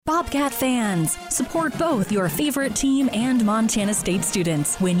Bobcat fans, support both your favorite team and Montana State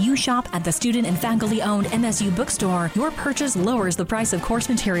students. When you shop at the student and faculty-owned MSU bookstore, your purchase lowers the price of course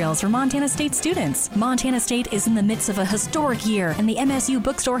materials for Montana State students. Montana State is in the midst of a historic year, and the MSU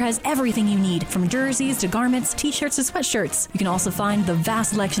bookstore has everything you need, from jerseys to garments, t-shirts to sweatshirts. You can also find the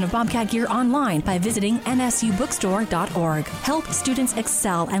vast selection of Bobcat gear online by visiting msubookstore.org. Help students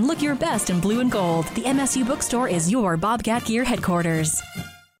excel and look your best in blue and gold. The MSU bookstore is your Bobcat gear headquarters.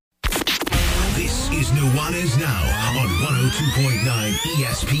 This is Nuanez Now on 102.9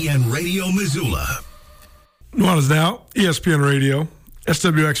 ESPN Radio Missoula. Nuanez Now, ESPN Radio,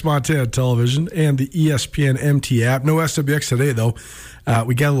 SWX Montana Television, and the ESPN MT app. No SWX today, though.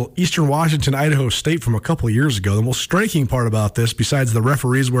 We got a little Eastern Washington, Idaho State from a couple of years ago. The most striking part about this, besides the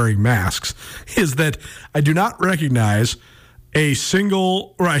referees wearing masks, is that I do not recognize a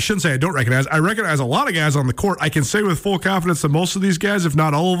single, or I shouldn't say I don't recognize, I recognize a lot of guys on the court. I can say with full confidence that most of these guys, if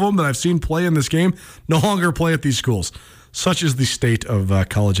not all of them that I've seen play in this game, no longer play at these schools. Such is the state of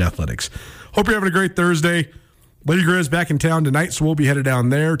college athletics. Hope you're having a great Thursday. Lady Grizz back in town tonight, so we'll be headed down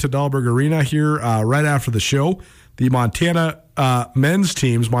there to Dahlberg Arena here right after the show. The Montana men's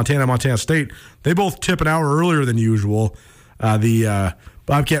teams, Montana and Montana State, they both tip an hour earlier than usual. The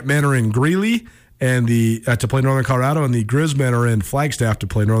Bobcat men are in Greeley and to play Northern Colorado, and the Grizz men are in Flagstaff to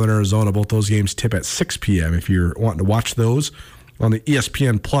play Northern Arizona. Both those games tip at 6 p.m. if you're wanting to watch those on the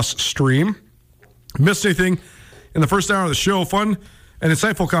ESPN Plus stream. Missed anything in the first hour of the show? Fun and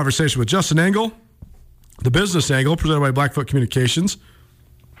insightful conversation with Justin Engel, the business angle presented by Blackfoot Communications.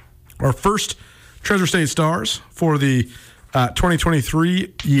 Our first Treasure State Stars for the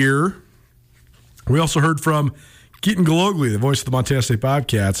 2023 year. We also heard from Keaton Galogly, the voice of the Montana State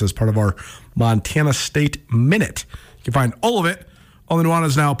Bobcats, as part of our Montana State Minute. You can find all of it on the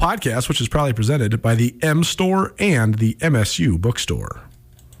Nuanez Now podcast, which is proudly presented by the M Store and the MSU Bookstore.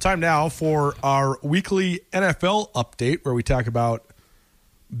 Time now for our weekly NFL update, where we talk about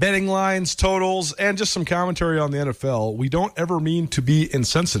betting lines, totals, and just some commentary on the NFL. We don't ever mean to be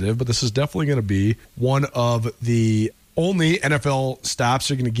insensitive, but this is definitely going to be one of the only NFL stops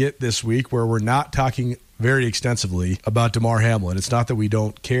you're going to get this week where we're not talking very extensively about Damar Hamlin. It's not that we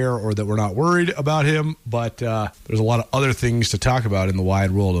don't care or that we're not worried about him, but there's a lot of other things to talk about in the wide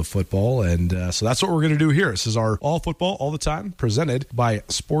world of football, and so that's what we're going to do here. This is our All Football All the Time, presented by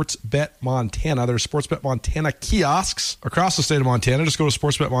SportsBet Montana. There's SportsBet Montana kiosks across the state of Montana. Just go to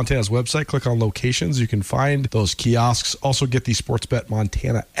SportsBet Montana's website, click on locations. You can find those kiosks. Also get the SportsBet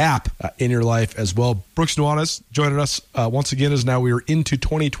Montana app in your life as well. Brooks Nuanez joining us once again, as now we are into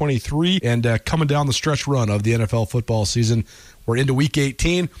 2023 and coming down the stretch run of the NFL football season. We're into week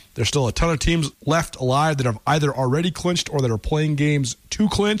 18. There's still a ton of teams left alive that have either already clinched or that are playing games to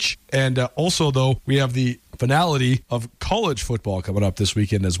clinch. And also, though, we have the finality of college football coming up this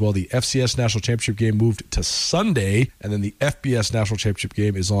weekend as well. The FCS National Championship game moved to Sunday, and then the FBS National Championship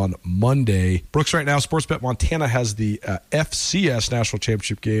game is on Monday. Brooks, right now, SportsBet Montana has the FCS National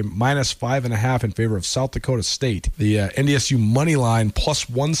Championship game minus 5.5 in favor of South Dakota State. The NDSU money line plus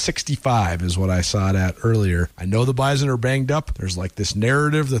 165 is what I saw it at earlier. I know the Bison are banged up. There's like this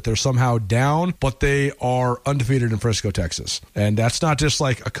narrative that they're somehow down, but they are undefeated in Frisco, Texas. And that's not just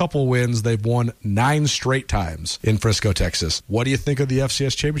like a couple wins. They've won 9 straight times in Frisco, Texas. What do you think of the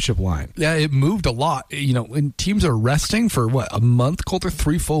FCS championship line? Yeah, it moved a lot. You know, when teams are resting for a month, Colter,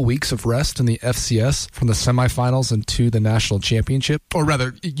 3 full weeks of rest in the FCS from the semifinals into the national championship, or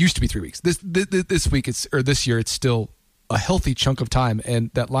rather, it used to be 3 weeks. This week, this year, it's still a healthy chunk of time,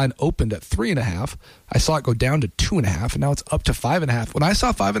 and that line opened at 3.5. I saw it go down to 2.5, and now it's up to 5.5. When I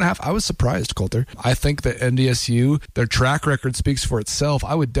saw 5.5, I was surprised, Colter. I think that NDSU, their track record speaks for itself.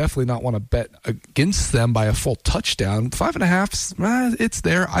 I would definitely not want to bet against them by a full touchdown. 5.5, it's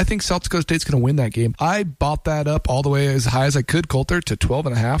there. I think South Dakota State's going to win that game. I bought that up all the way as high as I could, Colter, to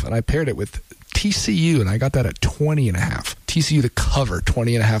 12.5, and I paired it with TCU, and I got that at 20.5. TCU to cover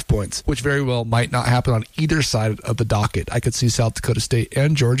 20.5 points, which very well might not happen on either side of the docket. I could see South Dakota State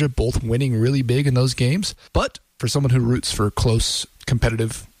and Georgia both winning really big in those games. But for someone who roots for close,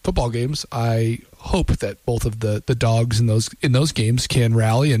 competitive football games, I hope that both of the dogs in those games can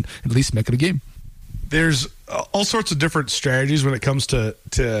rally and at least make it a game. There's all sorts of different strategies when it comes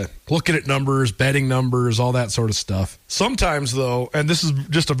to looking at numbers, betting numbers, all that sort of stuff. Sometimes, though, and this is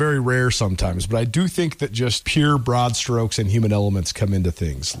just a very rare sometimes, but I do think that just pure broad strokes and human elements come into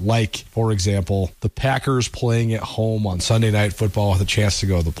things. Like, for example, the Packers playing at home on Sunday Night Football with a chance to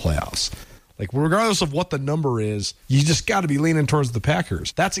go to the playoffs. Like, regardless of what the number is, you just got to be leaning towards the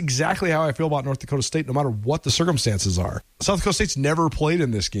Packers. That's exactly how I feel about North Dakota State, no matter what the circumstances are. South Dakota State's never played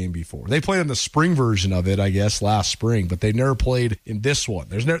in this game before. They played in the spring version of it, I guess, last spring, but they never played in this one.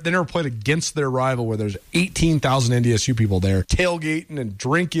 They never played against their rival where there's 18,000 NDSU people there tailgating and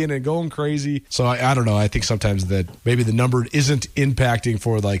drinking and going crazy. So I don't know. I think sometimes that maybe the number isn't impacting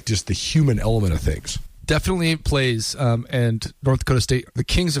for like just the human element of things. Definitely plays, and North Dakota State, the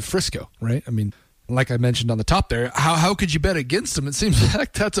Kings of Frisco, right? I mean, like I mentioned on the top there, how could you bet against them? It seems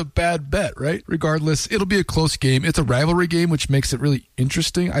like that's a bad bet, right? Regardless, it'll be a close game. It's a rivalry game, which makes it really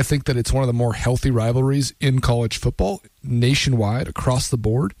interesting. I think that it's one of the more healthy rivalries in college football nationwide across the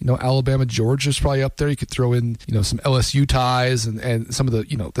board. Alabama, Georgia is probably up there. You could throw in, some LSU ties and some of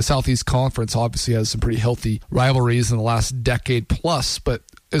the, the Southeast Conference obviously has some pretty healthy rivalries in the last decade plus, but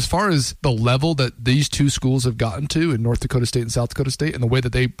as far as the level that these two schools have gotten to in North Dakota State and South Dakota State and the way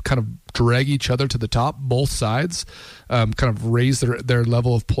that they kind of drag each other to the top, both sides kind of raise their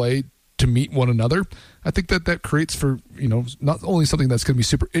level of play to meet one another, I think that creates for, not only something that's going to be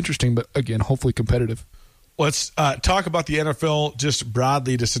super interesting, but again, hopefully competitive. Let's talk about the NFL just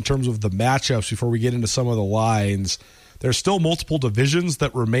broadly, just in terms of the matchups before we get into some of the lines. There's still multiple divisions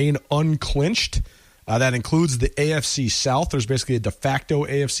that remain unclinched. That includes the AFC South. There's basically a de facto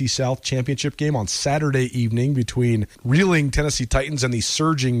AFC South championship game on Saturday evening between reeling Tennessee Titans and the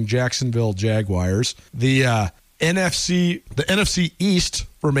surging Jacksonville Jaguars. The NFC East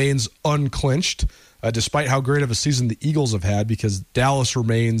remains unclinched, despite how great of a season the Eagles have had, because Dallas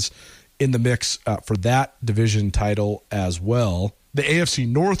remains in the mix for that division title as well. The AFC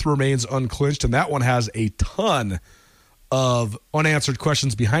North remains unclinched, and that one has a ton of unanswered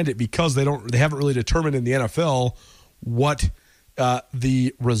questions behind it because they haven't really determined in the NFL what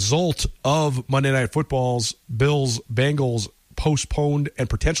the result of Monday Night Football's Bills-Bengals postponed and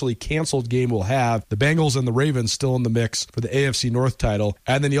potentially canceled game will have. The Bengals and the Ravens still in the mix for the AFC North title.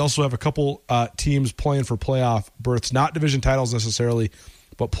 And then you also have a couple teams playing for playoff berths, not division titles necessarily,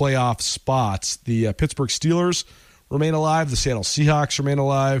 but playoff spots. The Pittsburgh Steelers remain alive. The Seattle Seahawks remain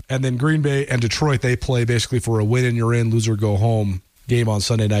alive. And then Green Bay and Detroit, they play basically for a win and you're in, lose or go home game on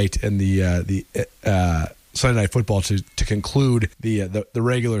Sunday night and the Sunday Night Football to conclude the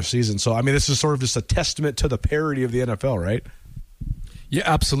regular season. So, I mean, this is sort of just a testament to the parity of the NFL, right? Yeah,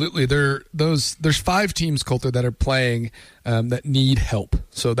 absolutely. There's 5 teams, Coulter, that are playing that need help.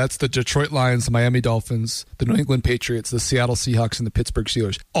 So that's the Detroit Lions, the Miami Dolphins, the New England Patriots, the Seattle Seahawks, and the Pittsburgh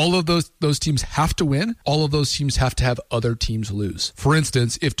Steelers. All of those teams have to win. All of those teams have to have other teams lose. For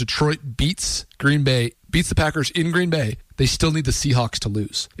instance, if Detroit beats the Packers in Green Bay, they still need the Seahawks to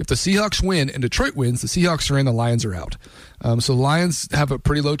lose. If the Seahawks win and Detroit wins, the Seahawks are in, the Lions are out. So the Lions have a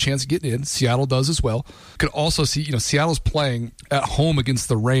pretty low chance of getting in. Seattle does as well. Could also see, Seattle's playing at home against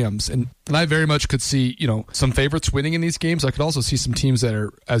the Rams, and I very much could see, some favorites winning in these games. I could also see some teams that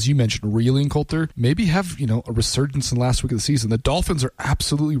are, as you mentioned, reeling, Coulter, maybe have, a resurgence in the last week of the season. The Dolphins are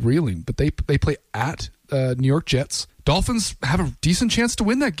absolutely reeling, but they play at New York Jets. Dolphins have a decent chance to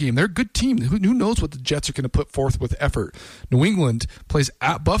win that game. They're a good team. Who knows what the Jets are going to put forth with effort. New England plays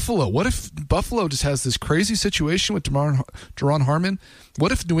at Buffalo. What if Buffalo just has this crazy situation with Duron Harmon?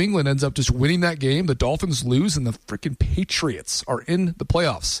 What if New England ends up just winning that game, the Dolphins lose, and the freaking Patriots are in the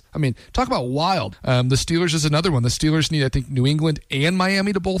playoffs? I mean, talk about wild. The Steelers is another one. The Steelers need, I think, New England and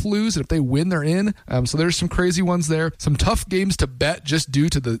Miami to both lose, and if they win, they're in. So there's some crazy ones there. Some tough games to bet just due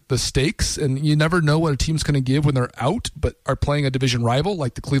to the stakes, and you never know what a team's going to give when they're out, but are playing a division rival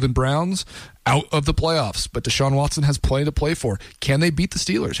like the Cleveland Browns out of the playoffs. But Deshaun Watson has plenty to play for. Can they beat the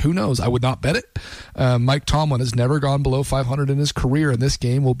Steelers? Who knows? I would not bet it. Mike Tomlin has never gone below 500 in his career, and this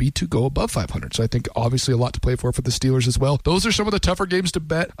game will be to go above 500. So I think obviously a lot to play for the Steelers as well. Those are some of the tougher games to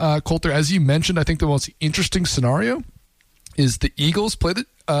bet. Coulter, as you mentioned, I think the most interesting scenario is the Eagles play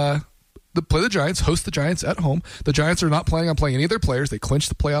the Giants, host the Giants at home. The Giants are not planning on playing any of their players. They clinched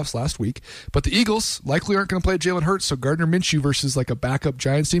the playoffs last week. But the Eagles likely aren't going to play Jalen Hurts, so Gardner Minshew versus like a backup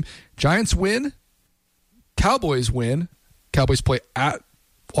Giants team. Giants win. Cowboys win. Cowboys play at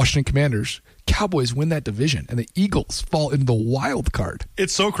Washington Commanders. Cowboys win that division, and the Eagles fall into the wild card.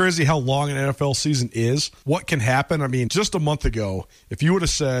 It's so crazy how long an NFL season is. What can happen? I mean, just a month ago, if you would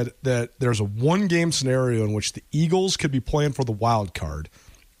have said that there's a one-game scenario in which the Eagles could be playing for the wild card,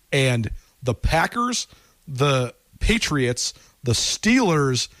 and the Packers, the Patriots, the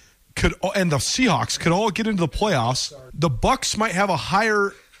Steelers and the Seahawks could all get into the playoffs. The Bucs might have a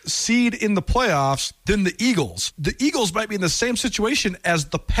higher seed in the playoffs than the Eagles. The Eagles might be in the same situation as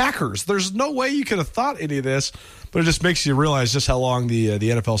the Packers. There's no way you could have thought any of this, but it just makes you realize just how long the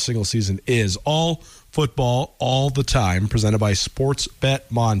NFL single season is. All football, all the time, presented by Sportsbet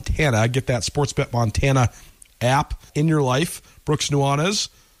Montana. Get that Sportsbet Montana app in your life. Brooks Nuanez,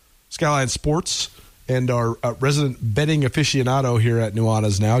 Skyline Sports, and our resident betting aficionado here at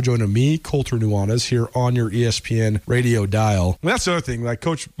Nuanez Now, joining me, Colter Nuanez, here on your ESPN radio dial. And that's the other thing, like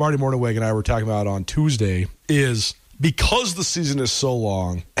Coach Marty Mornhinweg and I were talking about on Tuesday, is because the season is so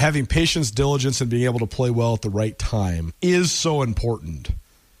long, having patience, diligence, and being able to play well at the right time is so important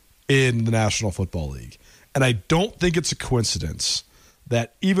in the National Football League. And I don't think it's a coincidence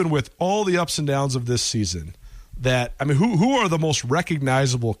that even with all the ups and downs of this season, that, I mean, who are the most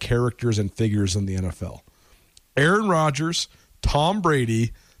recognizable characters and figures in the NFL? Aaron Rodgers, Tom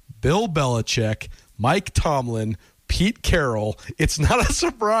Brady, Bill Belichick, Mike Tomlin, Pete Carroll. It's not a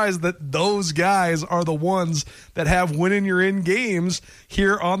surprise that those guys are the ones that have winning you're in games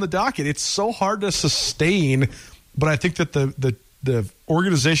here on the docket. It's so hard to sustain, but I think that the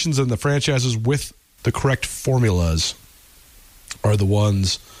organizations and the franchises with the correct formulas are the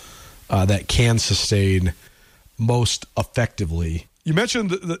ones that can sustain most effectively. You mentioned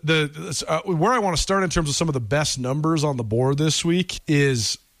where I want to start in terms of some of the best numbers on the board this week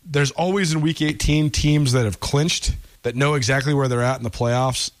is there's always in Week 18 teams that have clinched, that know exactly where they're at in the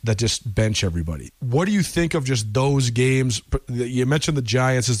playoffs, that just bench everybody. What do you think of just those games? You mentioned the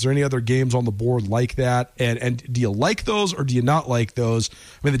Giants. Is there any other games on the board like that? And do you like those or do you not like those?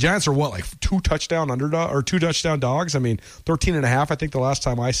 I mean, the Giants are what, like 2 touchdown dogs? I mean, 13.5, I think the last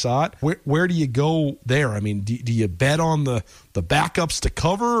time I saw it. Where do you go there? I mean, do you bet on the backups to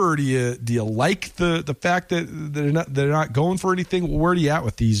cover, or do you like the fact that they're not going for anything? Where are you at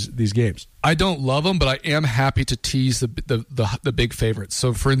with these games? I don't love them, but I am happy to tease the big favorites.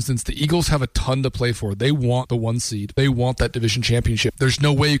 So, for instance, the Eagles have a ton to play for. They want the 1 seed. They want that division championship. There's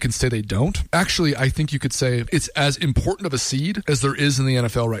no way you can say they don't. Actually, I think you could say it's as important of a seed as there is in the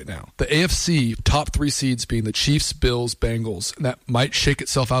NFL right now. The AFC top 3 seeds being the Chiefs, Bills, Bengals. And that might shake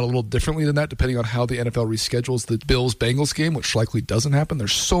itself out a little differently than that, depending on how the NFL reschedules the Bills-Bengals game, which likely doesn't happen.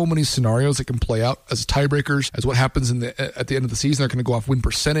 There's so many scenarios that can play out as tiebreakers, as what happens at the end of the season. They're going to go off win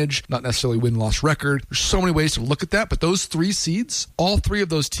percentage, not necessarily win-loss record. There's so many ways to look at that, but those 3 seeds, all 3 of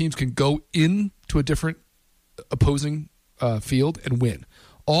those teams can go into a different opposing field and win.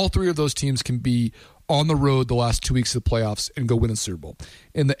 All 3 of those teams can be on the road the last 2 weeks of the playoffs and go win a Super Bowl.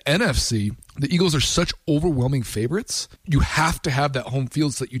 In the NFC, the Eagles are such overwhelming favorites. You have to have that home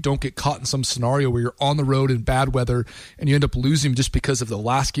field so that you don't get caught in some scenario where you're on the road in bad weather and you end up losing just because of the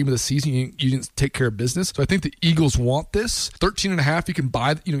last game of the season. You didn't take care of business. So I think the Eagles want this. 13.5, you can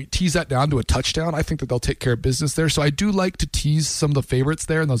buy, you tease that down to a touchdown. I think that they'll take care of business there. So I do like to tease some of the favorites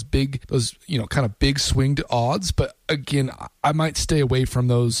there and those kind of big swing to odds. But again, I might stay away from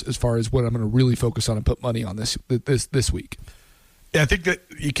those as far as what I'm going to really focus on and put money on this week. Yeah, I think that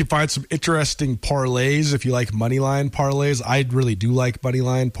you can find some interesting parlays if you like money line parlays. I really do like money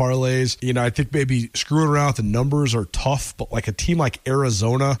line parlays. I think maybe screwing around with the numbers are tough, but like a team like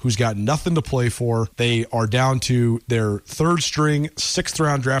Arizona, who's got nothing to play for, they are down to their 3rd string, 6th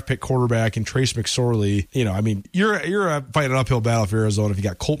round draft pick quarterback in Trace McSorley. You're fighting an uphill battle for Arizona if you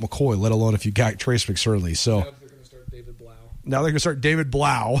got Colt McCoy, let alone if you got Trace McSorley. So now they're going to start David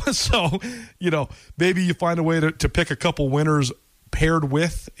Blau. So, maybe you find a way to pick a couple winners paired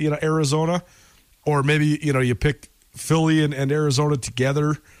with, Arizona, or maybe, you pick Philly and Arizona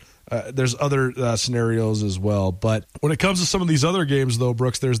together. There's other scenarios as well. But when it comes to some of these other games, though,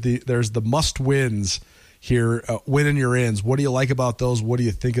 Brooks, there's the must wins here, winning your ends. What do you like about those? What do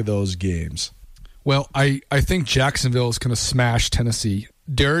you think of those games? Well, I think Jacksonville is going to smash Tennessee.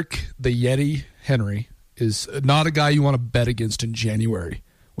 Derrick the Yeti Henry is not a guy you want to bet against in January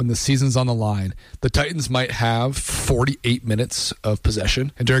when the season's on the line. The Titans might have 48 minutes of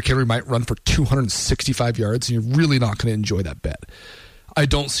possession, and Derrick Henry might run for 265 yards, and you're really not going to enjoy that bet. I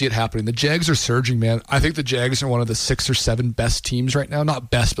don't see it happening. The Jags are surging, man. I think the Jags are one of the 6 or 7 best teams right now. Not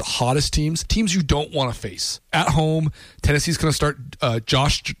best, but hottest teams. Teams you don't want to face. At home, Tennessee's going to start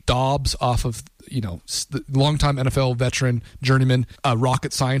Josh Dobbs off of, the longtime NFL veteran, journeyman,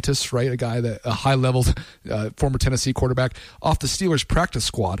 rocket scientist, right? A high-level former Tennessee quarterback off the Steelers practice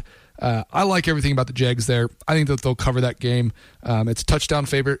squad. I like everything about the Jags there. I think that they'll cover that game. It's a touchdown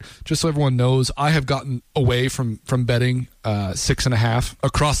favorite. Just so everyone knows, I have gotten away from betting 6.5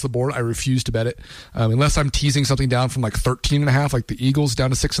 across the board. I refuse to bet it unless I'm teasing something down from like 13.5, like the Eagles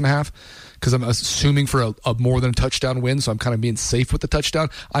down to 6.5, because I'm assuming for a more than a touchdown win. So I'm kind of being safe with the touchdown.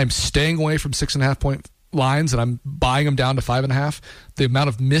 I'm staying away from 6.5 point lines and I'm buying them down to 5.5, the amount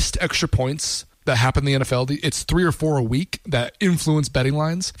of missed extra points that happen in the NFL, it's 3 or 4 a week that influence betting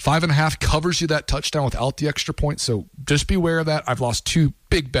lines. 5.5 covers you that touchdown without the extra point. So just be aware of that. I've lost 2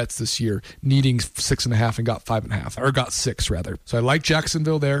 big bets this year, needing 6.5 and got 5.5, or got 6 rather. So I like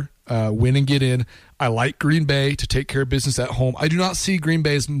Jacksonville there. Win and get in. I like Green Bay to take care of business at home. I do not see Green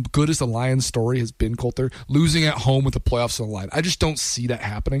Bay as good as the Lions story has been, Coulter, losing at home with the playoffs on the line. I just don't see that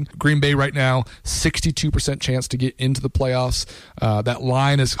happening. Green Bay right now, 62% chance to get into the playoffs. That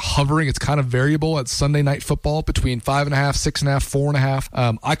line is hovering. It's kind of variable at Sunday Night Football between 5.5, 6.5,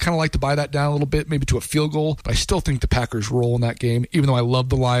 4.5. I kind of like to buy that down a little bit, maybe to a field goal, but I still think the Packers roll in that game, even though I love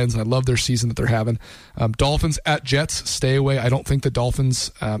the Lions and I love their season that they're having. Dolphins at Jets, stay away. I don't think the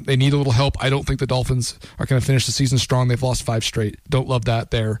Dolphins, they need a little help. I don't think the Dolphins are going to finish the season strong. They've lost 5 straight. Don't love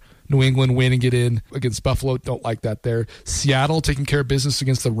that there. New England win and get in against Buffalo. Don't like that there. Seattle taking care of business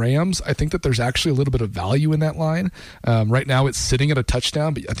against the Rams. I think that there's actually a little bit of value in that line. Right now it's sitting at a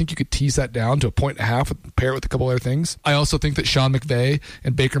touchdown, but I think you could tease that down to 1.5 and pair it with a couple other things. I also think that Sean McVay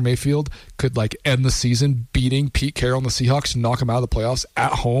and Baker Mayfield could end the season beating Pete Carroll and the Seahawks and knock them out of the playoffs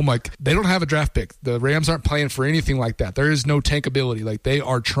at home. They don't have a draft pick. The Rams aren't playing for anything like that. There is no tankability. They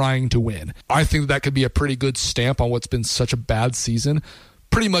are trying to win. I think that could be a pretty good stamp on what's been such a bad season.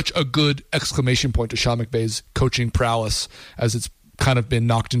 Pretty much a good exclamation point to Sean McVay's coaching prowess, as it's kind of been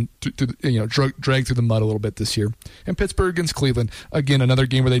knocked in, dragged through the mud a little bit this year. And Pittsburgh against Cleveland, again, another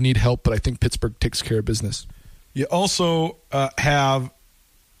game where they need help, but I think Pittsburgh takes care of business. You also have,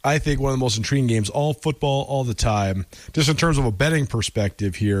 I think, one of the most intriguing games, all football, all the time, just in terms of a betting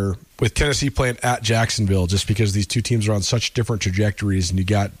perspective here, with Tennessee playing at Jacksonville, just because these two teams are on such different trajectories, and you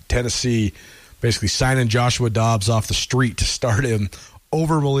got Tennessee basically signing Joshua Dobbs off the street to start him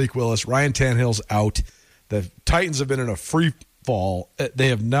over Malik Willis. Ryan Tannehill's out. The Titans have been in a free fall. They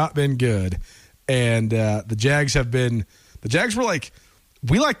have not been good. And the Jags have been – the Jags were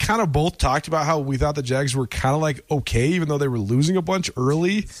we kind of both talked about how we thought the Jags were kind of okay, even though they were losing a bunch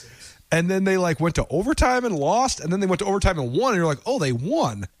early. And then they went to overtime and lost, and then they went to overtime and won, and you're like, oh, they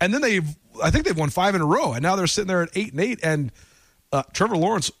won. And then I think they've won 5 in a row, and now they're sitting there at 8-8, and Trevor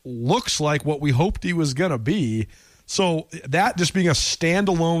Lawrence looks like what we hoped he was going to be. So that just being a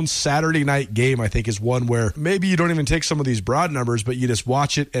standalone Saturday night game, I think, is one where maybe you don't even take some of these broad numbers, but you just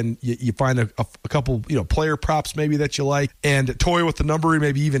watch it and you find a couple, player props maybe that you like, and toy with the number,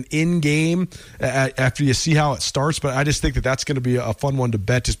 maybe even in game after you see how it starts. But I just think that that's going to be a fun one to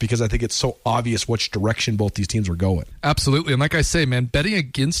bet, just because I think it's so obvious which direction both these teams are going. Absolutely, and like I say, man, betting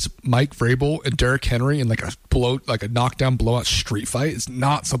against Mike Vrabel and Derrick Henry in a knockdown blowout street fight is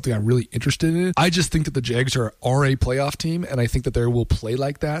not something I'm really interested in. I just think that the Jags are a playoff team, and I think that they will play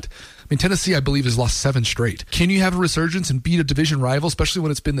like that. I mean, Tennessee, I believe, has lost 7 straight. Can you have a resurgence and beat a division rival, especially when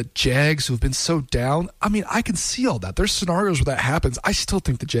it's been the Jags who have been so down? I mean, I can see all that. There's scenarios where that happens. I still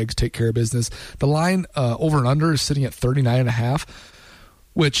think the Jags take care of business. The line over and under is sitting at 39.5,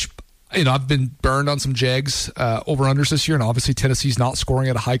 which, I've been burned on some Jags over-unders this year, and obviously Tennessee's not scoring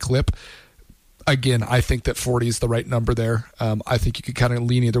at a high clip. Again, I think that 40 is the right number there. I think you could kind of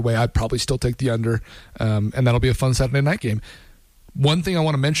lean either way. I'd probably still take the under, and that'll be a fun Saturday night game. One thing I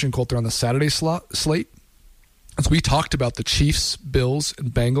want to mention, Coulter, on the Saturday slate, is we talked about the Chiefs, Bills,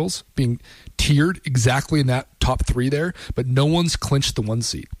 and Bengals being tiered exactly in that top 3 there, but no one's clinched the 1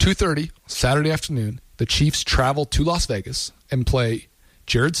 seed. 2:30 Saturday afternoon, the Chiefs travel to Las Vegas and play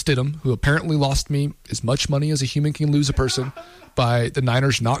Jared Stidham, who apparently lost me as much money as a human can lose a person, by the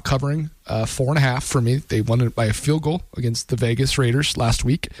Niners not covering 4.5 for me. They won it by a field goal against the Vegas Raiders last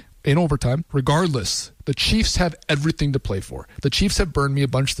week in overtime. Regardless, the Chiefs have everything to play for. The Chiefs have burned me a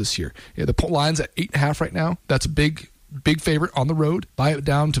bunch this year. Yeah, the line's at 8.5 right now. That's a big favorite on the road. Buy it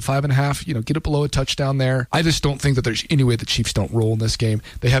down to 5.5, get it below a touchdown there. I just don't think that there's any way the Chiefs don't roll in this game.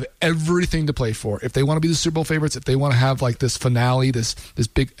 They have everything to play for. If they want to be the Super Bowl favorites, if they want to have this finale, this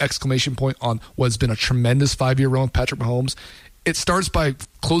big exclamation point on what's been a tremendous 5-year run with Patrick Mahomes, it starts by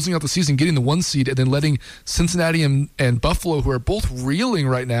closing out the season, getting the 1 seed, and then letting Cincinnati and Buffalo, who are both reeling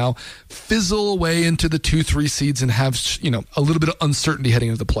right now, fizzle away into the 2-3 seeds and have a little bit of uncertainty heading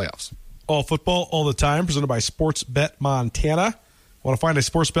into the playoffs. All football, all the time, presented by Sportsbet Montana. Want to find a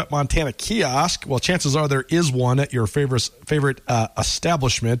Sportsbet Montana kiosk? Well, chances are there is one at your favorite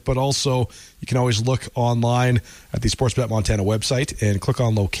establishment, but also you can always look online at the Sportsbet Montana website and click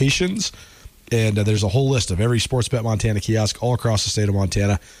on locations. And there's a whole list of every Sportsbet Montana kiosk all across the state of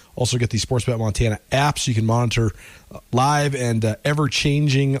Montana. Also get the Sportsbet Montana app so you can monitor live and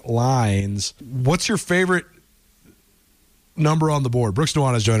ever-changing lines. What's your favorite number on the board? Brooks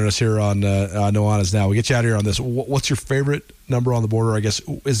Nuanez is joining us here on Nuanez Now. We get you out of here on this. What's your favorite number on the board? Or I guess,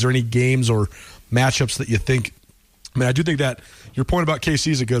 is there any games or matchups that you think. I mean, I do think that your point about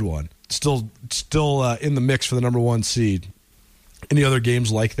KC is a good one. Still in the mix for the number 1 seed. Any other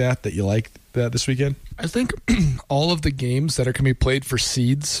games like that you like this weekend? I think all of the games that are going to be played for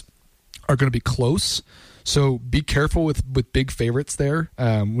seeds are going to be close. So be careful with big favorites there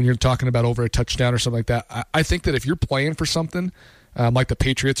when you're talking about over a touchdown or something like that. I think that if you're playing for something, like the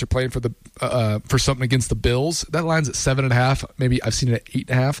Patriots are playing for something against the Bills, that line's at 7.5. Maybe I've seen it at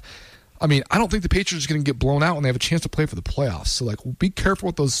 8.5. I mean, I don't think the Patriots are going to get blown out when they have a chance to play for the playoffs. So, like, be careful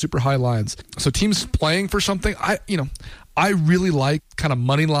with those super high lines. So, teams playing for something, I really like kind of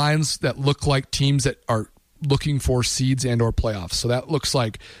money lines that look like teams that are looking for seeds and or playoffs. So that looks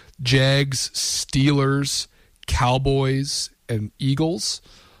like Jags, Steelers, Cowboys, and Eagles.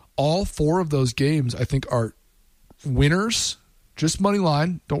 All 4 of those games, I think, are winners, just money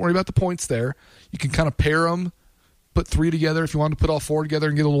line. Don't worry about the points there. You can kind of pair them. Put 3 together if you want to put all 4 together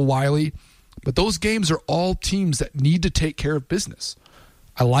and get a little wily. But those games are all teams that need to take care of business.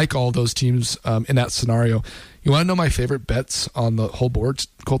 I like all those teams in that scenario. You want to know my favorite bets on the whole board,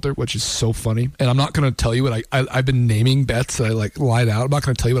 Colter, which is so funny? And I'm not going to tell you what I've been naming bets that I lied out. I'm not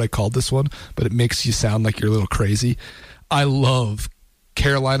going to tell you what I called this one, but it makes you sound like you're a little crazy. I love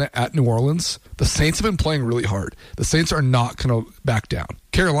Carolina at New Orleans. The Saints have been playing really hard. The Saints are not going to back down.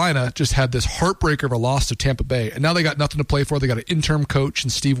 Carolina just had this heartbreaker of a loss to Tampa Bay, and now they got nothing to play for. They got an interim coach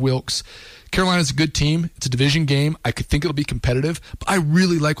and Steve Wilkes. Carolina's a good team. It's a division game. I could think it'll be competitive, but I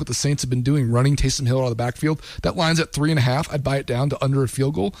really like what the Saints have been doing, running Taysom Hill out of the backfield. That line's at 3.5. I'd buy it down to under a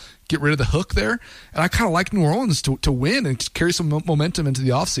field goal, get rid of the hook there, and I kind of like New Orleans to win and carry some momentum into the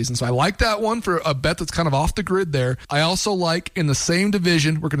offseason. So I like that one for a bet that's kind of off the grid there. I also like in the same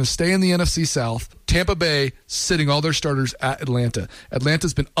division, we're going to stay in the NFC South, Tampa Bay sitting all their starters at Atlanta.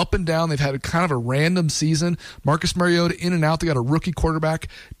 Atlanta's been up and down. They've had a kind of a random season. Marcus Mariota in and out. They got a rookie quarterback.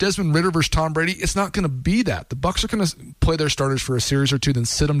 Desmond Ridder versus Tom Brady. It's not going to be that. The Bucs are going to play their starters for a series or two, then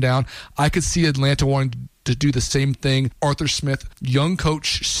sit them down. I could see Atlanta wanting to do the same thing. Arthur Smith, young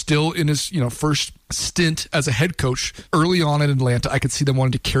coach, still in his first stint as a head coach early on in Atlanta. I could see them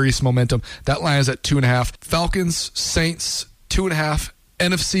wanting to carry some momentum. That line is at 2.5. Falcons, Saints, 2.5.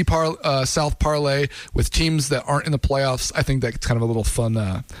 NFC South parlay with teams that aren't in the playoffs. I think that's kind of a little fun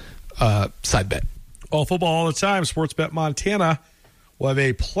side bet. All football all the time. Sportsbet Montana will have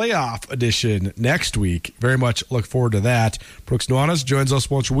a playoff edition next week. Very much look forward to that. Brooks Nuanez joins us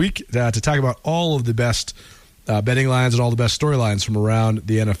once a week to talk about all of the best betting lines and all the best storylines from around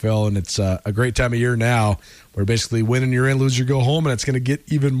the NFL. And it's a great time of year now where basically win you're in, lose you go home, and it's going to get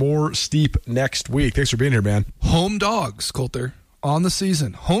even more steep next week. Thanks for being here, man. Home dogs, Colter. On the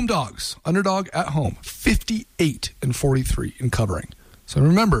season, home dogs, underdog at home, 58-43 in covering. So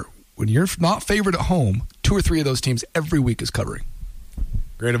remember, when you're not favored at home, 2 or 3 of those teams every week is covering.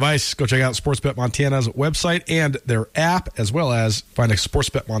 Great advice. Go check out Sportsbet Montana's website and their app, as well as find a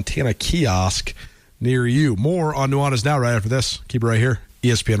Sportsbet Montana kiosk near you. More on Nuanez Now right after this. Keep it right here,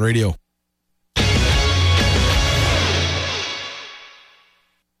 ESPN Radio.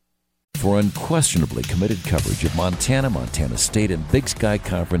 For unquestionably committed coverage of Montana, Montana State, and Big Sky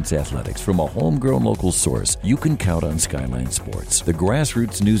Conference athletics from a homegrown local source, you can count on Skyline Sports. The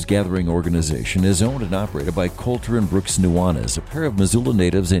grassroots news-gathering organization is owned and operated by Colter and Brooks Nuanez, a pair of Missoula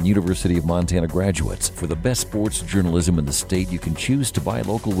natives and University of Montana graduates. For the best sports journalism in the state, you can choose to buy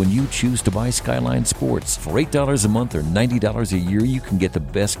local when you choose to buy Skyline Sports. For $8 a month or $90 a year, you can get the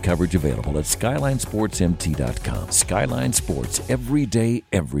best coverage available at SkylineSportsMT.com. Skyline Sports, every day,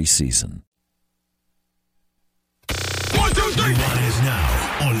 every season. Nuanez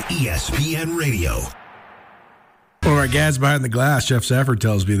Now on ESPN Radio. One of our guys behind the glass, Jeff Safford,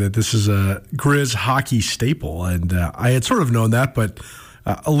 tells me that this is a Grizz hockey staple, and I had sort of known that, but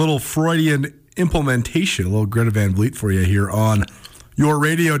a little Freudian implementation, a little Greta Van Vliet for you here on your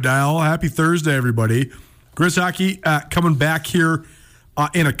radio dial. Happy Thursday, everybody. Grizz hockey coming back here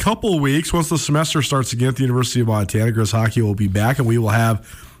in a couple of weeks. Once the semester starts again at the University of Montana, Grizz hockey will be back, and we will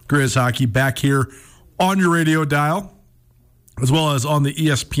have Grizz hockey back here on your radio dial, as well as on the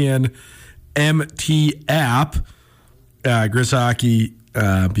ESPN MT app. Grizz hockey,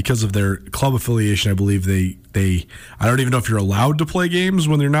 because of their club affiliation, I believe they I don't even know if you're allowed to play games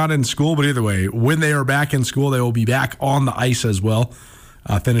when they're not in school, but either way, when they are back in school, they will be back on the ice as well,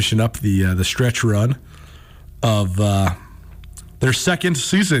 finishing up the stretch run of their second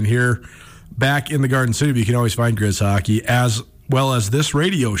season here back in the Garden City. But you can always find Grizz hockey as well as this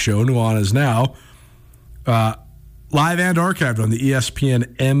radio show, Nuanez Now, live and archived on the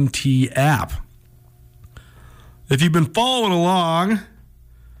ESPN MT app. If you've been following along,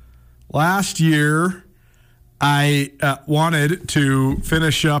 last year I wanted to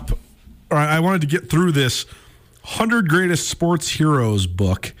finish up I wanted to get through this 100 Greatest Sports Heroes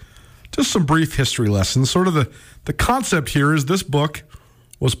book. Just some brief history lessons. Sort of the concept here is this book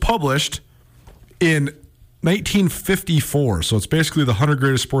was published in 1954. So it's basically the 100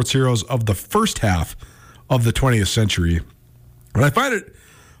 Greatest Sports Heroes of the first half of the 20th century. And I find it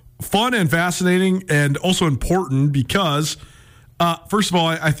fun and fascinating and also important because, first of all,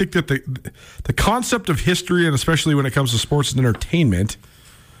 I think that the concept of history, and especially when it comes to sports and entertainment,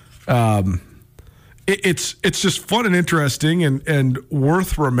 it's just fun and interesting and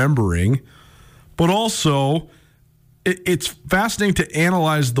worth remembering. But also, it's fascinating to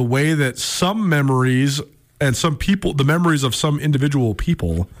analyze the way that some memories and some people, the memories of some individual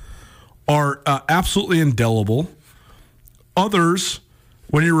people, are absolutely indelible. Others,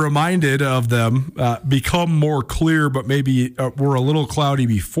 when you're reminded of them, become more clear, but maybe were a little cloudy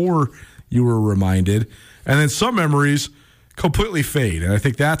before you were reminded. And then some memories completely fade. And I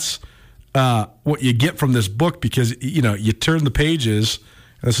think that's what you get from this book because, you turn the pages,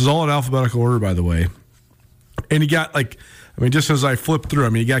 and this is all in alphabetical order, by the way. And you got, just as I flip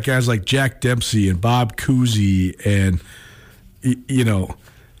through, you got guys like Jack Dempsey and Bob Cousy and,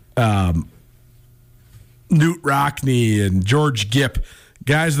 Newt Rockney and George Gipp,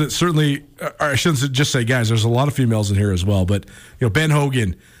 guys that certainly, I shouldn't just say guys, there's a lot of females in here as well, but Ben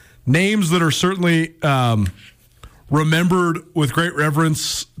Hogan, names that are certainly remembered with great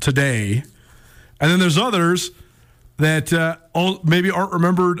reverence today. And then there's others that maybe aren't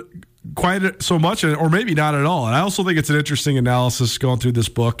remembered quite so much, or maybe not at all. And I also think it's an interesting analysis going through this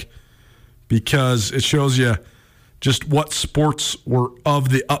book because it shows you just what sports were of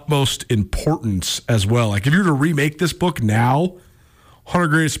the utmost importance as well. Like if you were to remake this book now, 100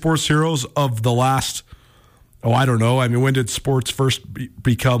 Greatest Sports Heroes of the last, I don't know. When did sports first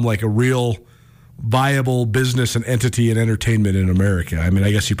become like a real viable business and entity and entertainment in America?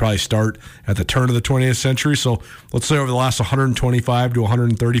 I guess you probably start at the turn of the 20th century. So let's say over the last 125 to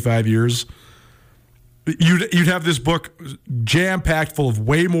 135 years, you'd have this book jam-packed full of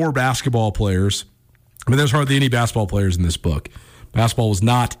way more basketball players. There's hardly any basketball players in this book. Basketball was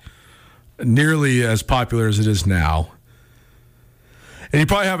not nearly as popular as it is now. And you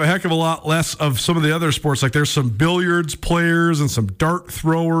probably have a heck of a lot less of some of the other sports. Like there's some billiards players and some dart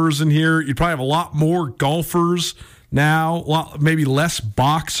throwers in here. You'd probably have a lot more golfers now, maybe less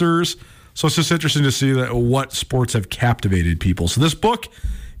boxers. So it's just interesting to see what sports have captivated people. So this book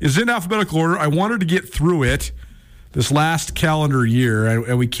is in alphabetical order. I wanted to get through it this last calendar year,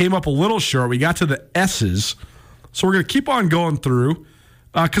 and we came up a little short. We got to the S's. So we're going to keep on going through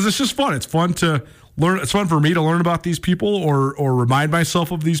because it's just fun. It's fun to learn. It's fun for me to learn about these people or remind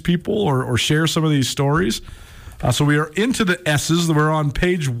myself of these people or share some of these stories. So we are into the S's. We're on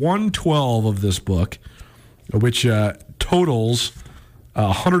page 112 of this book, which totals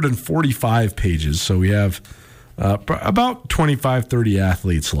 145 pages. So we have about 25, 30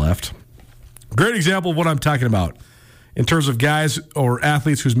 athletes left. Great example of what I'm talking about in terms of guys or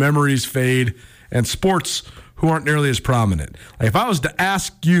athletes whose memories fade and sports who aren't nearly as prominent. Like if I was to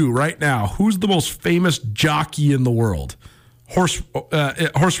ask you right now, who's the most famous jockey in the world? Horse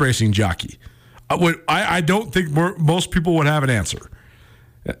racing jockey. I don't think most people would have an answer.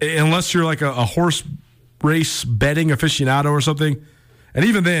 Unless you're like a horse race betting aficionado or something. And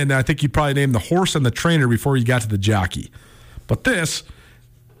even then, I think you'd probably name the horse and the trainer before you got to the jockey. But this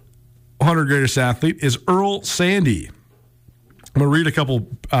 100 greatest athlete is Earl Sandy. I'm going to read a couple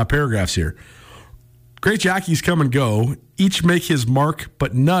paragraphs here. Great jockeys come and go. Each make his mark,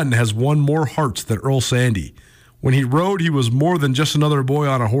 but none has won more hearts than Earl Sandy. When he rode, he was more than just another boy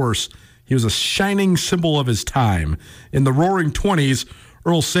on a horse. He was a shining symbol of his time. In the Roaring '20s,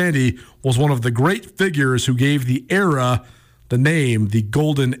 Earl Sandy was one of the great figures who gave the era the name, the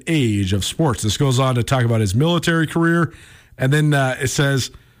golden age of sports. This goes on to talk about his military career. And then it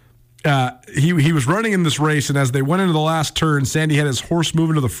says he was running in this race, and as they went into the last turn, Sandy had his horse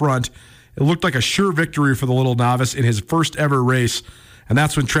moving to the front. It looked like a sure victory for the little novice in his first ever race, and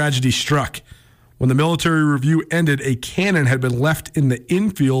that's when tragedy struck. When the military review ended, a cannon had been left in the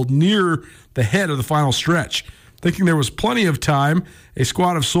infield near the head of the final stretch. Thinking there was plenty of time, a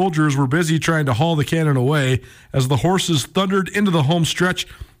squad of soldiers were busy trying to haul the cannon away. As the horses thundered into the home stretch,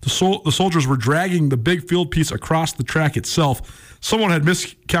 the soldiers were dragging the big field piece across the track itself. Someone had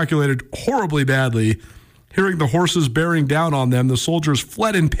miscalculated horribly badly. Hearing the horses bearing down on them, the soldiers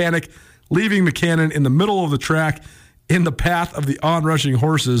fled in panic, leaving the cannon in the middle of the track in the path of the onrushing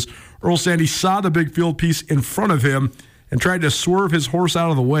horses. Earl Sandy saw the big field piece in front of him and tried to swerve his horse out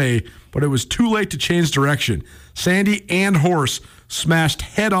of the way, but it was too late to change direction. Sandy and horse smashed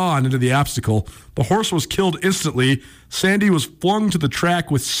head-on into the obstacle. The horse was killed instantly. Sandy was flung to the track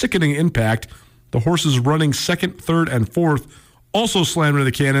with sickening impact. The horses running second, third, and fourth also slammed into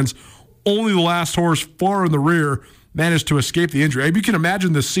the cannons. Only the last horse, far in the rear, managed to escape the injury. You can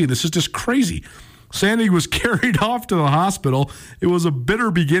imagine this scene. This is just crazy. Sandy was carried off to the hospital. It was a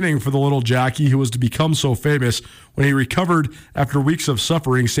bitter beginning for the little jockey who was to become so famous. When he recovered after weeks of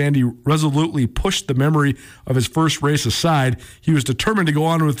suffering, Sandy resolutely pushed the memory of his first race aside. He was determined to go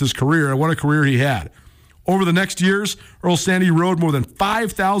on with his career, and what a career he had. Over the next years, Earl Sandy rode more than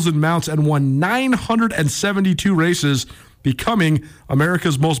 5,000 mounts and won 972 races, becoming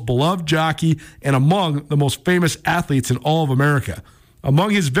America's most beloved jockey and among the most famous athletes in all of America.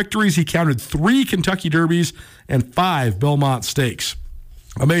 Among his victories, he counted 3 Kentucky Derbies and 5 Belmont Stakes.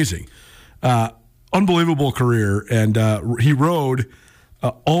 Amazing. Unbelievable career. And he rode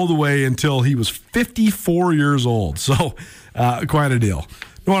all the way until he was 54 years old. So quite a deal.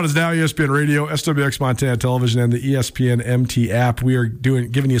 Nuanez Now, ESPN Radio, SWX Montana Television, and the ESPN MT app. We are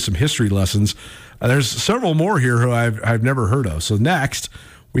giving you some history lessons. There's several more here who I've never heard of. So next,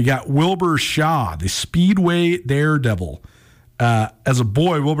 we got Wilbur Shaw, the Speedway daredevil. As a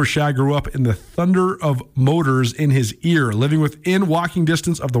boy, Wilbur Shaw grew up in the thunder of motors in his ear. Living within walking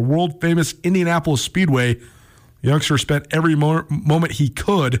distance of the world-famous Indianapolis Speedway, the youngster spent every moment he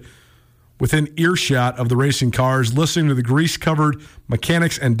could within earshot of the racing cars, listening to the grease-covered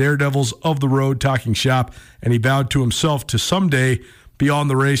mechanics and daredevils of the road talking shop, and he vowed to himself to someday be on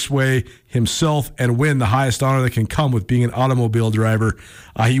the raceway himself and win the highest honor that can come with being an automobile driver.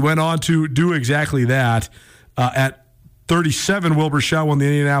 He went on to do exactly that. At 37, Wilbur Shaw won the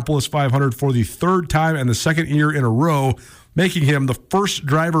Indianapolis 500 for the third time and the second year in a row, making him the first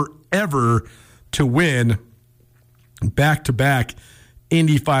driver ever to win back-to-back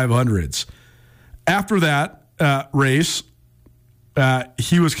Indy 500s. After that race,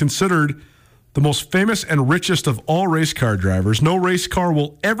 he was considered the most famous and richest of all race car drivers. No race car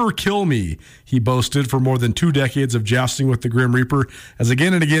will ever kill me, he boasted for more than 2 decades of jousting with the Grim Reaper, as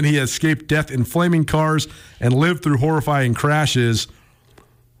again and again he escaped death in flaming cars and lived through horrifying crashes.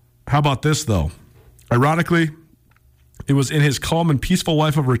 How about this, though? Ironically, it was in his calm and peaceful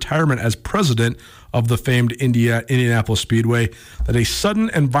life of retirement as president of the famed Indianapolis Speedway that a sudden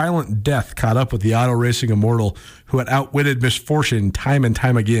and violent death caught up with the auto racing immortal who had outwitted misfortune time and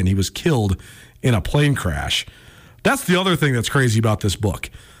time again. He was killed in a plane crash. That's the other thing that's crazy about this book.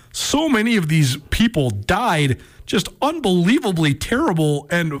 So many of these people died just unbelievably terrible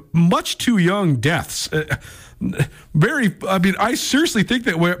and much too young deaths. I seriously think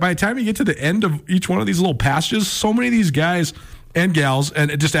that by the time you get to the end of each one of these little passages, so many of these guys and gals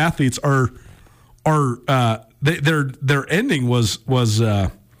and just athletes their ending was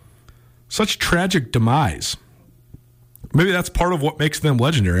such tragic demise. Maybe that's part of what makes them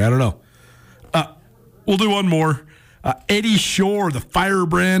legendary. I don't know. We'll do one more. Eddie Shore, the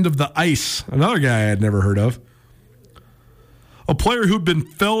firebrand of the ice, another guy I had never heard of. A player who'd been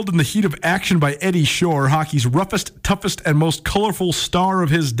felled in the heat of action by Eddie Shore, hockey's roughest, toughest, and most colorful star of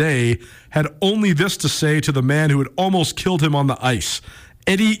his day, had only this to say to the man who had almost killed him on the ice.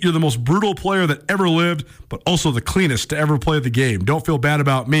 Eddie, you're the most brutal player that ever lived, but also the cleanest to ever play the game. Don't feel bad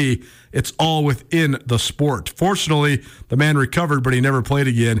about me. It's all within the sport. Fortunately, the man recovered, but he never played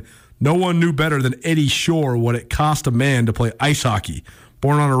again. No one knew better than Eddie Shore what it cost a man to play ice hockey.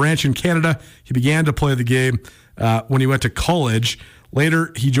 Born on a ranch in Canada, he began to play the game when he went to college.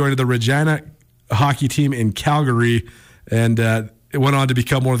 Later, he joined the Regina hockey team in Calgary and went on to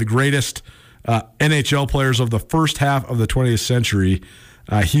become one of the greatest NHL players of the first half of the 20th century.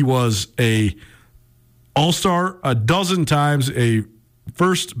 He was a All-Star a dozen times, a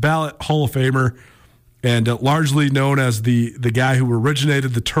first ballot Hall of Famer, and largely known as the guy who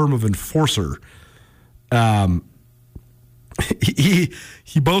originated the term of enforcer. He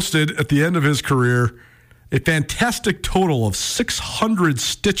boasted at the end of his career a fantastic total of 600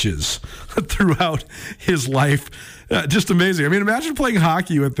 stitches throughout his life. Just amazing. I mean, imagine playing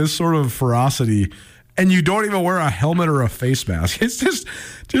hockey with this sort of ferocity, and you don't even wear a helmet or a face mask. It's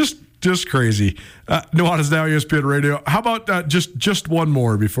just crazy. Nuanez Now, ESPN Radio. How about just one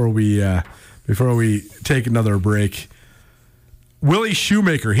more before we take another break? Willie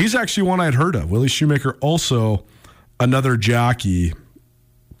Shoemaker. He's actually one I'd heard of. Willie Shoemaker, also another jockey.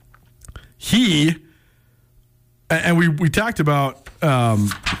 And we talked about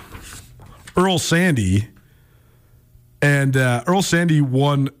Earl Sandy, and Earl Sandy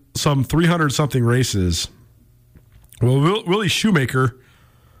won some 300-something races. Well, Willie Shoemaker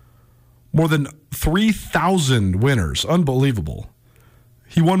more than 3,000 winners. Unbelievable.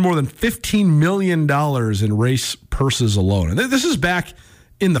 He won more than $15 million in race purses alone. And this is back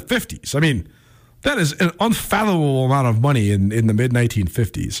in the 50s. I mean, that is an unfathomable amount of money in the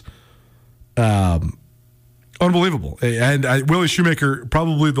mid-1950s. Unbelievable. And Willie Shoemaker,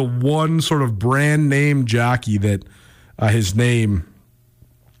 probably the one sort of brand name jockey that his name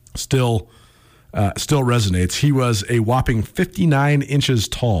still resonates. He was a whopping 59 inches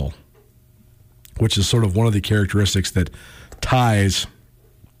tall, which is sort of one of the characteristics that ties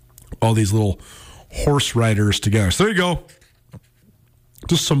all these little horse riders together. So there you go.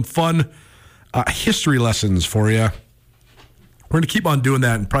 Just some fun history lessons for you. We're going to keep on doing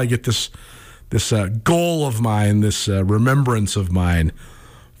that and probably get this goal of mine, this remembrance of mine,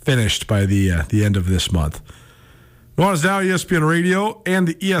 finished by the end of this month. Nuanez Now, ESPN Radio, and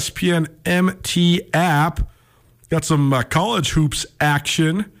the ESPN MT app. Got some college hoops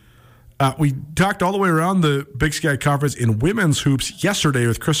action. We talked all the way around the Big Sky Conference in women's hoops yesterday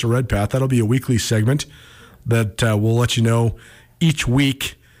with Krista Redpath. That'll be a weekly segment that we'll let you know each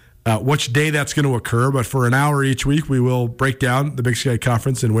week which day that's going to occur. But for an hour each week, we will break down the Big Sky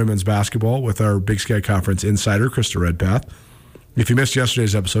Conference in women's basketball with our Big Sky Conference insider, Krista Redpath. If you missed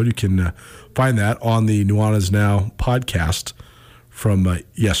yesterday's episode, you can find that on the Nuanez Now podcast from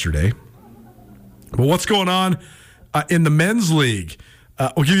yesterday. But what's going on in the men's league?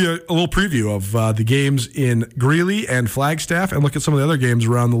 We'll give you a little preview of the games in Greeley and Flagstaff and look at some of the other games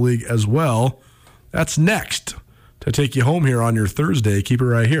around the league as well. That's next to take you home here on your Thursday. Keep it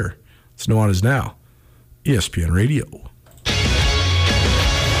right here. It's Nuanez Now, ESPN Radio.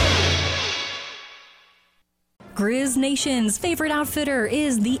 Grizz Nation's favorite outfitter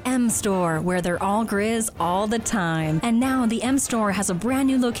is the M Store, where they're all Grizz all the time. And now the M Store has a brand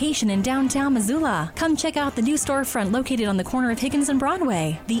new location in downtown Missoula. Come check out the new storefront located on the corner of Higgins and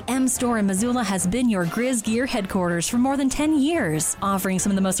Broadway. The M Store in Missoula has been your Grizz gear headquarters for more than 10 years, offering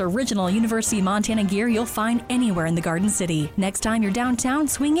some of the most original University of Montana gear you'll find anywhere in the Garden City. Next time you're downtown,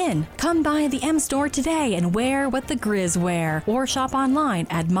 swing in. Come by the M Store today and wear what the Grizz wear, or shop online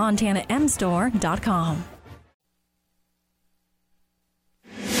at montanamstore.com.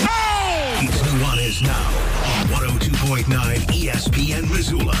 It's Nuanez Now on 102.9 ESPN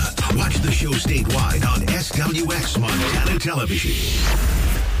Missoula. Watch the show statewide on SWX Montana Television.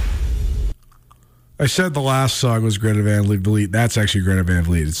 I said the last song was Greta Van Vliet. That's actually Greta Van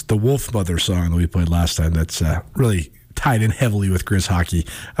Vliet. It's the Wolf Mother song that we played last time. That's really tied in heavily with Grizz hockey.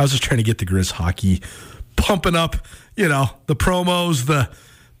 I was just trying to get the Grizz hockey pumping up, the promos, the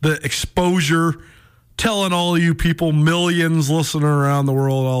exposure, telling all of you people, millions listening around the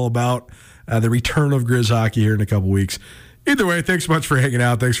world, all about the return of Grizz hockey here in a couple weeks. Either way, thanks so much for hanging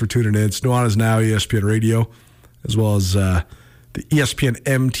out. Thanks for tuning in. It's Nuanez Now, ESPN Radio, as well as the ESPN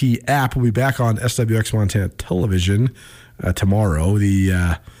MT app. We'll be back on SWX Montana Television tomorrow.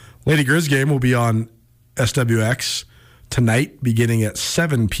 The Lady Grizz game will be on SWX tonight, beginning at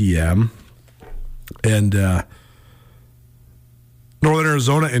 7 p.m. And Northern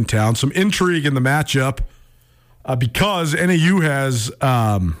Arizona in town. Some intrigue in the matchup because NAU has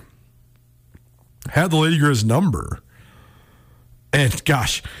had the Lady Grizz number. And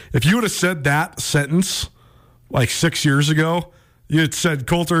gosh, if you would have said that sentence like 6 years ago, you had said,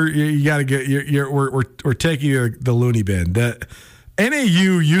 Coulter, you got to get. We're taking you the loony bin. That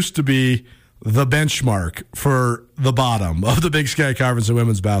NAU used to be the benchmark for the bottom of the Big Sky Conference in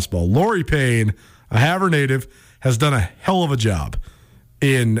women's basketball. Lori Payne, a Havre native, has done a hell of a job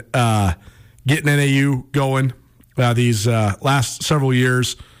in getting NAU going these last several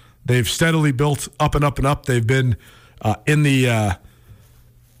years. They've steadily built up and up and up. They've been in the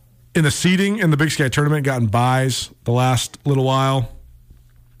seeding in the Big Sky tournament, gotten buys the last little while,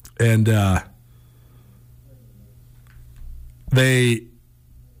 and they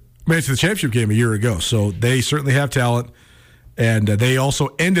made it to the championship game a year ago. So they certainly have talent, and they also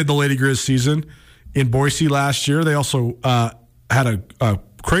ended the Lady Grizz season in Boise last year. They also had a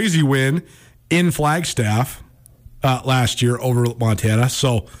crazy win in Flagstaff last year over Montana.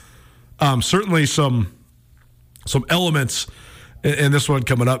 So certainly some elements in this one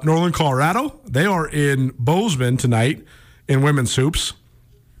coming up. Northern Colorado, they are in Bozeman tonight in women's hoops.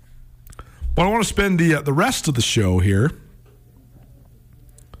 But I want to spend the rest of the show here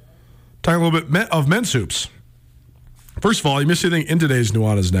talking a little bit of men's hoops. First of all, you missed anything in today's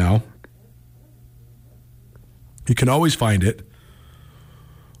Nuanez Now, you can always find it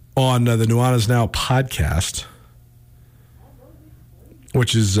on the Nuanez Now podcast,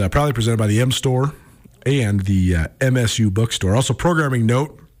 which is proudly presented by the M Store and the MSU Bookstore. Also, programming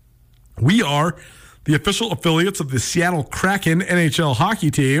note, we are the official affiliates of the Seattle Kraken NHL hockey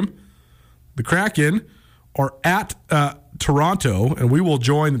team. the Kraken are at Toronto, and we will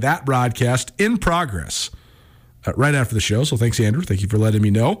join that broadcast in progress right after the show. So thanks, Andrew. Thank you for letting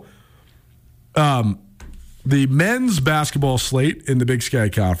me know. The men's basketball slate in the Big Sky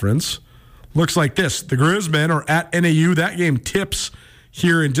Conference looks like this. The Grizz men are at NAU. That game tips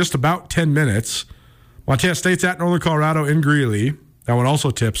here in just about 10 minutes. Montana State's at Northern Colorado in Greeley. That one also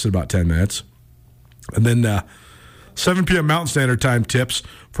tips in about 10 minutes. And then 7 p.m. Mountain Standard Time tips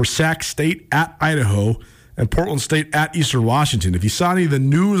for Sac State at Idaho and Portland State at Eastern Washington. If you saw any of the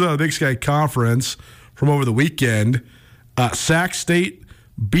news out of the Big Sky Conference from over the weekend, Sac State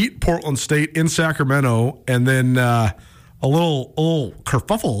beat Portland State in Sacramento, and then a little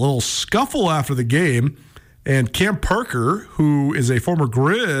kerfuffle, a little scuffle after the game. And Cam Parker, who is a former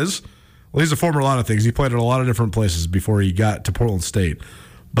Grizz, well, he's a former a lot of things. He played at a lot of different places before he got to Portland State.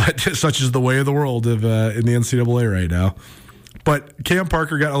 But such is the way of the world in the NCAA right now. But Cam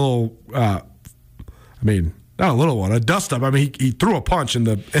Parker got a little, not a little one, a dust-up. I mean, he threw a punch in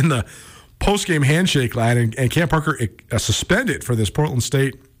the post-game handshake line, and Cam Parker suspended for this Portland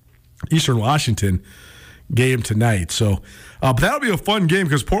State Eastern Washington game tonight. So, but that'll be a fun game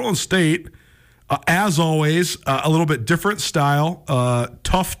because Portland State, as always, a little bit different style,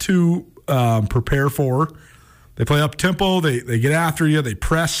 tough to prepare for. They play up tempo, they get after you, they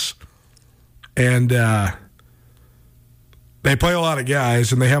press, and they play a lot of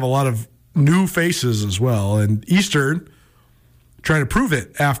guys, and they have a lot of new faces as well. And Eastern trying to prove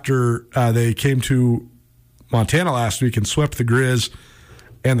it after they came to Montana last week and swept the Grizz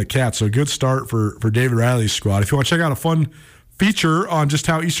and the Cats. So a good start for David Riley's squad. If you want to check out a fun feature on just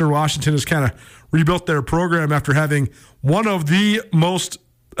how Eastern Washington has kind of rebuilt their program after having one of the most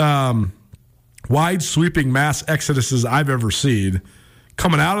wide sweeping mass exoduses I've ever seen.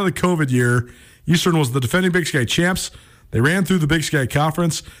 Coming out of the COVID year, Eastern was the defending Big Sky champs. They ran through the Big Sky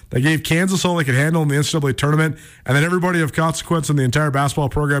Conference. They gave Kansas all they could handle in the NCAA tournament. And then everybody of consequence in the entire basketball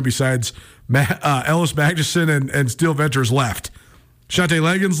program besides Ellis Magnuson and Steele Venters left. Shante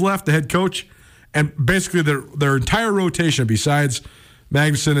Leggins left, the head coach. And basically their entire rotation besides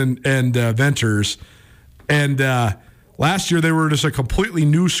Magnuson and Venters. And last year they were just a completely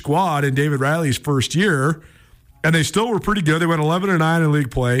new squad in David Riley's first year. And they still were pretty good. They went 11-9 in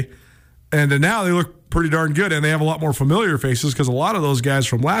league play. And now they look pretty darn good, and they have a lot more familiar faces because a lot of those guys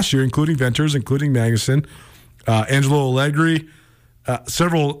from last year, including Venters, including Magnuson, Angelo Allegri,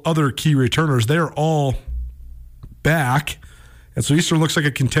 several other key returners, they are all back. And so Eastern looks like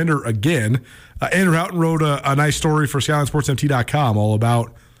a contender again. Andrew Houghton wrote a nice story for SkylineSportsMT.com all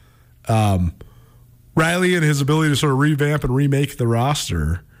about Riley and his ability to sort of revamp and remake the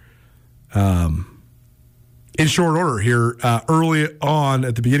roster in short order here early on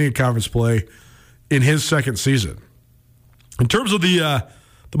at the beginning of conference play in his second season. In terms of the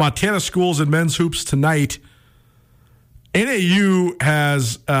Montana schools in men's hoops tonight, NAU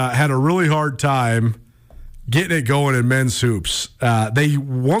has had a really hard time getting it going in men's hoops. They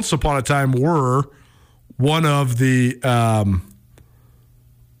once upon a time were one of the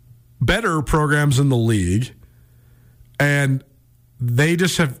better programs in the league, and they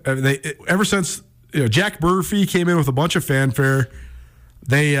just have ever since Jack Murphy came in with a bunch of fanfare.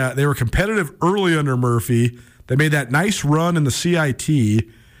 They were competitive early under Murphy. They made that nice run in the CIT. Then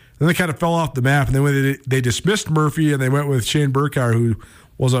they kind of fell off the map. And then when they dismissed Murphy and they went with Shane Burkhardt, who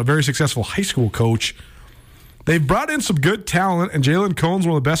was a very successful high school coach. They've brought in some good talent, and Jalen Cohn's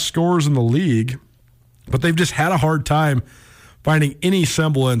one of the best scorers in the league. But they've just had a hard time finding any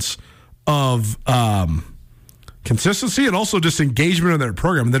semblance of consistency and also just engagement in their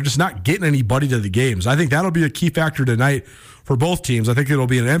program. They're just not getting anybody to the games. I think that'll be a key factor tonight for both teams. I think it'll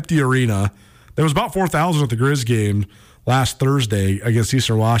be an empty arena. There was about 4,000 at the Grizz game last Thursday against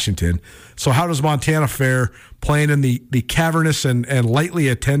Eastern Washington. So how does Montana fare playing in the cavernous and lightly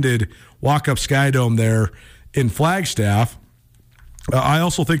attended walk-up Sky Dome there in Flagstaff? I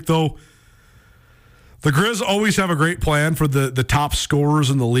also think, though, the Grizz always have a great plan for the top scorers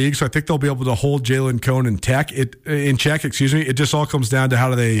in the league, so I think they'll be able to hold Jalen Cohn in check. It just all comes down to how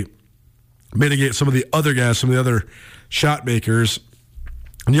do they mitigate some of the other guys, some of the other shot makers.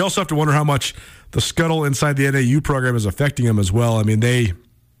 And you also have to wonder how much the scuttle inside the NAU program is affecting them as well. I mean, they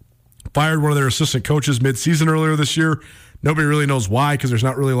fired one of their assistant coaches midseason earlier this year. Nobody really knows why because there's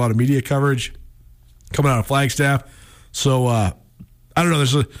not really a lot of media coverage coming out of Flagstaff. So, I don't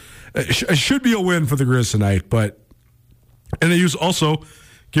know. It should be a win for the Grizz tonight, but NAU's also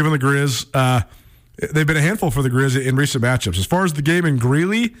given the Grizz, they've been a handful for the Grizz in recent matchups. As far as the game in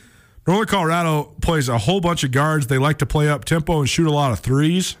Greeley, Northern Colorado plays a whole bunch of guards. They like to play up tempo and shoot a lot of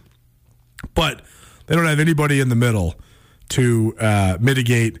threes, but they don't have anybody in the middle to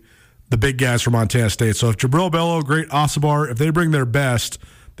mitigate the big guys from Montana State. So if Jabril Bello, Great Osabar, if they bring their best,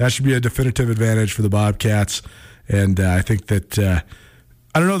 that should be a definitive advantage for the Bobcats. And I think that,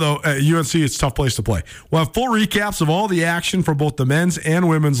 I don't know, though, UNC, it's a tough place to play. We'll have full recaps of all the action from both the men's and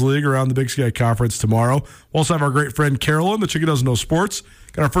women's league around the Big Sky Conference tomorrow. We'll also have our great friend Carolyn, the chick who doesn't know sports.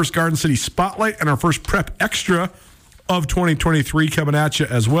 Got our first Garden City Spotlight and our first Prep Extra of 2023 coming at you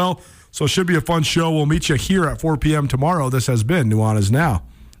as well. So it should be a fun show. We'll meet you here at 4 p.m. tomorrow. This has been Nuanez Now,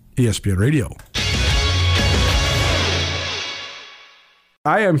 ESPN Radio.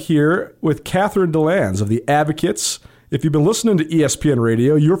 I am here with Catherine DeLands of the Advocates. If you've been listening to ESPN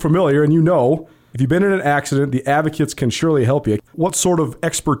Radio, you're familiar and you know if you've been in an accident, the Advocates can surely help you. What sort of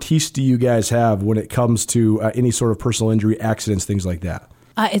expertise do you guys have when it comes to any sort of personal injury, accidents, things like that?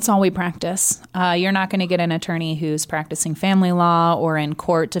 It's all we practice. You're not going to get an attorney who's practicing family law or in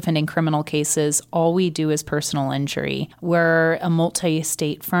court defending criminal cases. All we do is personal injury. We're a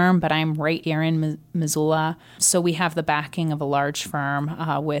multi-state firm, but I'm right here in Missoula. So we have the backing of a large firm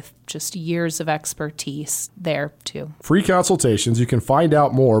with just years of expertise there, too. Free consultations. You can find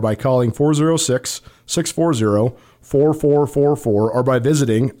out more by calling 406-640-4444 or by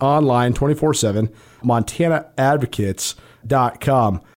visiting online 24/7 MontanaAdvocates.com.